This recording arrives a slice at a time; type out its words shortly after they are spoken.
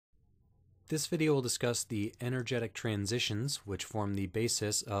This video will discuss the energetic transitions which form the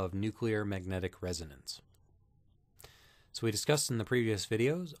basis of nuclear magnetic resonance. So we discussed in the previous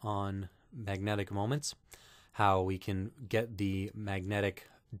videos on magnetic moments how we can get the magnetic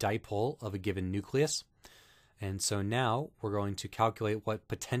dipole of a given nucleus. And so now we're going to calculate what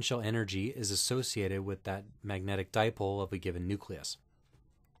potential energy is associated with that magnetic dipole of a given nucleus.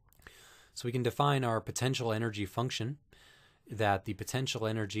 So we can define our potential energy function, that the potential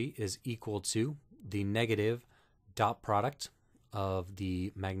energy is equal to the negative dot product of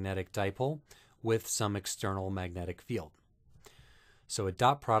the magnetic dipole with some external magnetic field. So a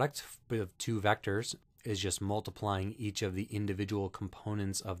dot product of two vectors is just multiplying each of the individual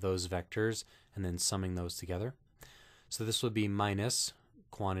components of those vectors and then summing those together. So this would be minus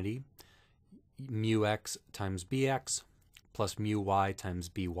quantity mu x times bx plus mu y times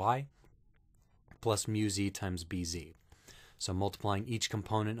by plus mu z times bz. So multiplying each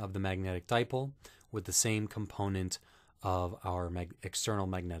component of the magnetic dipole with the same component of our external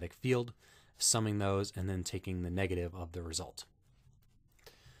magnetic field, summing those, and then taking the negative of the result.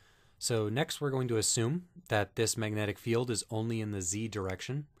 So next we're going to assume that this magnetic field is only in the z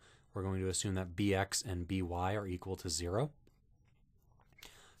direction. We're going to assume that bx and by are equal to 0.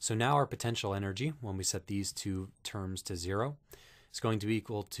 So now our potential energy, when we set these two terms to 0, is going to be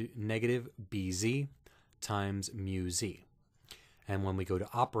equal to negative bz times mu z. And when we go to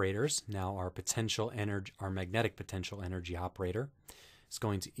operators, now our potential energy, our magnetic potential energy operator is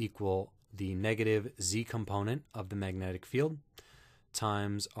going to equal the negative z component of the magnetic field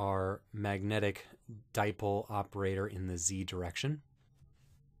times our magnetic dipole operator in the z direction.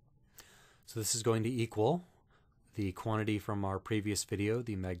 So this is going to equal the quantity from our previous video,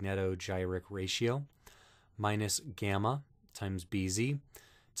 the magnetogyric ratio, minus gamma times bz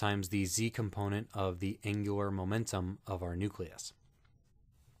times the z component of the angular momentum of our nucleus.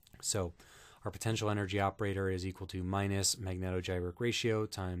 So our potential energy operator is equal to minus magnetogyric ratio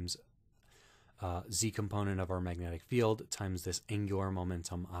times z component of our magnetic field times this angular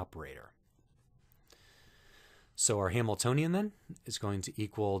momentum operator. So our Hamiltonian then is going to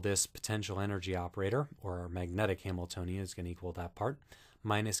equal this potential energy operator, or our magnetic Hamiltonian is going to equal that part,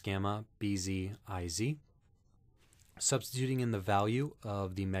 minus gamma bz iz. Substituting in the value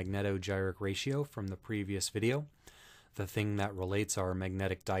of the magnetogyric ratio from the previous video, the thing that relates our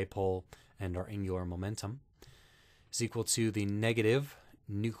magnetic dipole and our angular momentum, is equal to the negative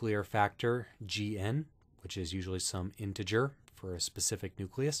nuclear factor Gn, which is usually some integer for a specific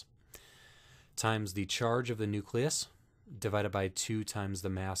nucleus, times the charge of the nucleus divided by 2 times the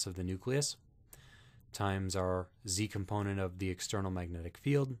mass of the nucleus, times our z component of the external magnetic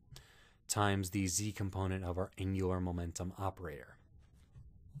field, times the z component of our angular momentum operator.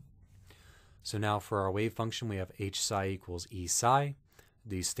 So now for our wave function, we have h psi equals e psi,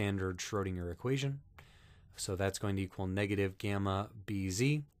 the standard Schrodinger equation. So that's going to equal negative gamma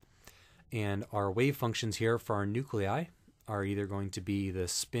bz. And our wave functions here for our nuclei are either going to be the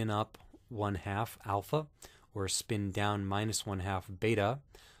spin up 1/2 alpha or spin down minus 1/2 beta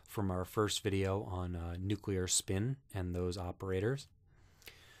from our first video on nuclear spin and those operators.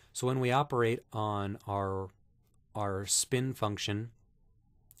 So when we operate on our spin function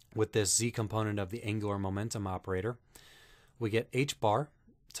with this z component of the angular momentum operator, we get h bar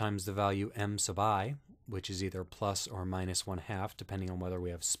times the value m sub I, which is either plus or minus 1/2, depending on whether we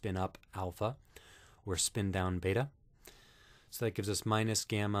have spin up alpha or spin down beta. So that gives us minus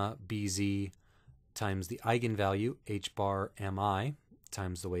gamma bz times the eigenvalue h bar mi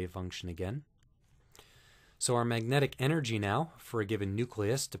times the wave function again. So our magnetic energy now for a given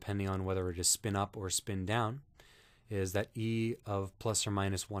nucleus, depending on whether it is spin up or spin down, is that E of plus or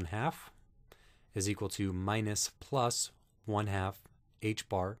minus 1/2 is equal to minus plus 1/2 h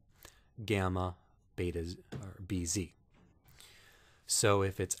bar gamma beta or bz. So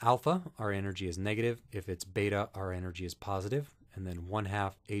if it's alpha, our energy is negative. If it's beta, our energy is positive. And then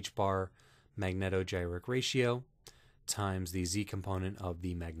 1/2 h bar magnetogyric ratio times the z component of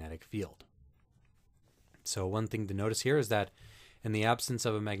the magnetic field. So one thing to notice here is that in the absence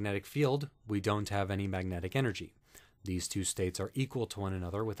of a magnetic field, we don't have any magnetic energy. These two states are equal to one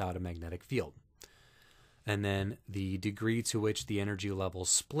another without a magnetic field. And then the degree to which the energy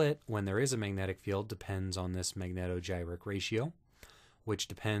levels split when there is a magnetic field depends on this magnetogyric ratio, which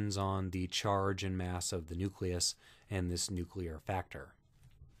depends on the charge and mass of the nucleus and this nuclear factor.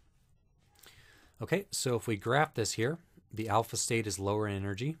 Okay, so if we graph this here, the alpha state is lower in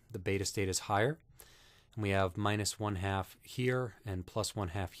energy, the beta state is higher, and we have minus 1/2 here and plus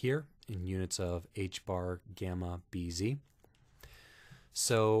 1/2 here in units of h bar gamma bz.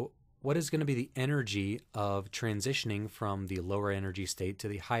 So what is going to be the energy of transitioning from the lower energy state to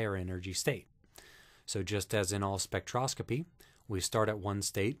the higher energy state? So just as in all spectroscopy, we start at one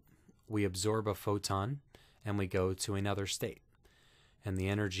state, we absorb a photon, and we go to another state. And the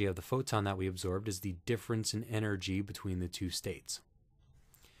energy of the photon that we absorbed is the difference in energy between the two states.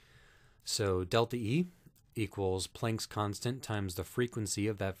 So delta E equals Planck's constant times the frequency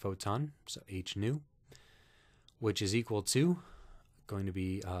of that photon, so h nu, which is equal to going to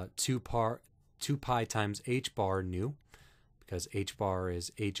be 2 pi times h bar nu, because h bar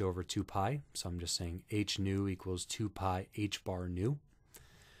is h over 2 pi, so I'm just saying h nu equals 2 pi h bar nu.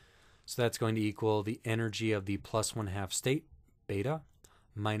 So that's going to equal the energy of the plus 1/2 state, beta,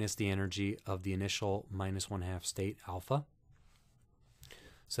 minus the energy of the initial minus 1/2 state, alpha.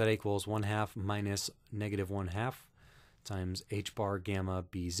 So that equals 1/2 minus negative 1/2 times h bar gamma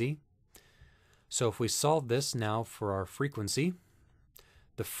bz. So if we solve this now for our frequency,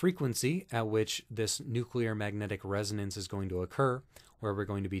 the frequency at which this nuclear magnetic resonance is going to occur, where we're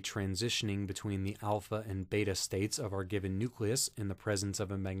going to be transitioning between the alpha and beta states of our given nucleus in the presence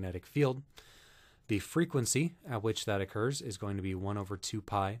of a magnetic field, the frequency at which that occurs is going to be 1 over 2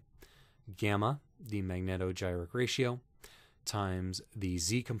 pi gamma, the magnetogyric ratio, times the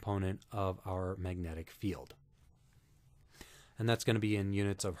z component of our magnetic field. And that's going to be in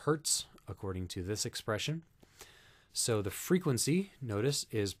units of hertz, according to this expression. So the frequency, notice,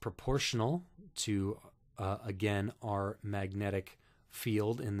 is proportional to, again, our magnetic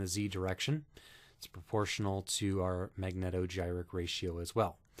field in the z direction. It's proportional to our magnetogyric ratio as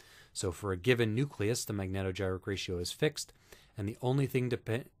well. So for a given nucleus, the magnetogyric ratio is fixed, and the only thing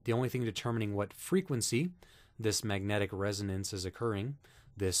determining what frequency this magnetic resonance is occurring,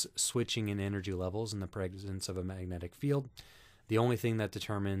 this switching in energy levels in the presence of a magnetic field, the only thing that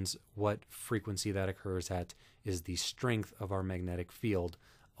determines what frequency that occurs at is the strength of our magnetic field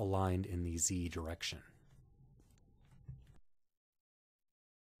aligned in the z direction.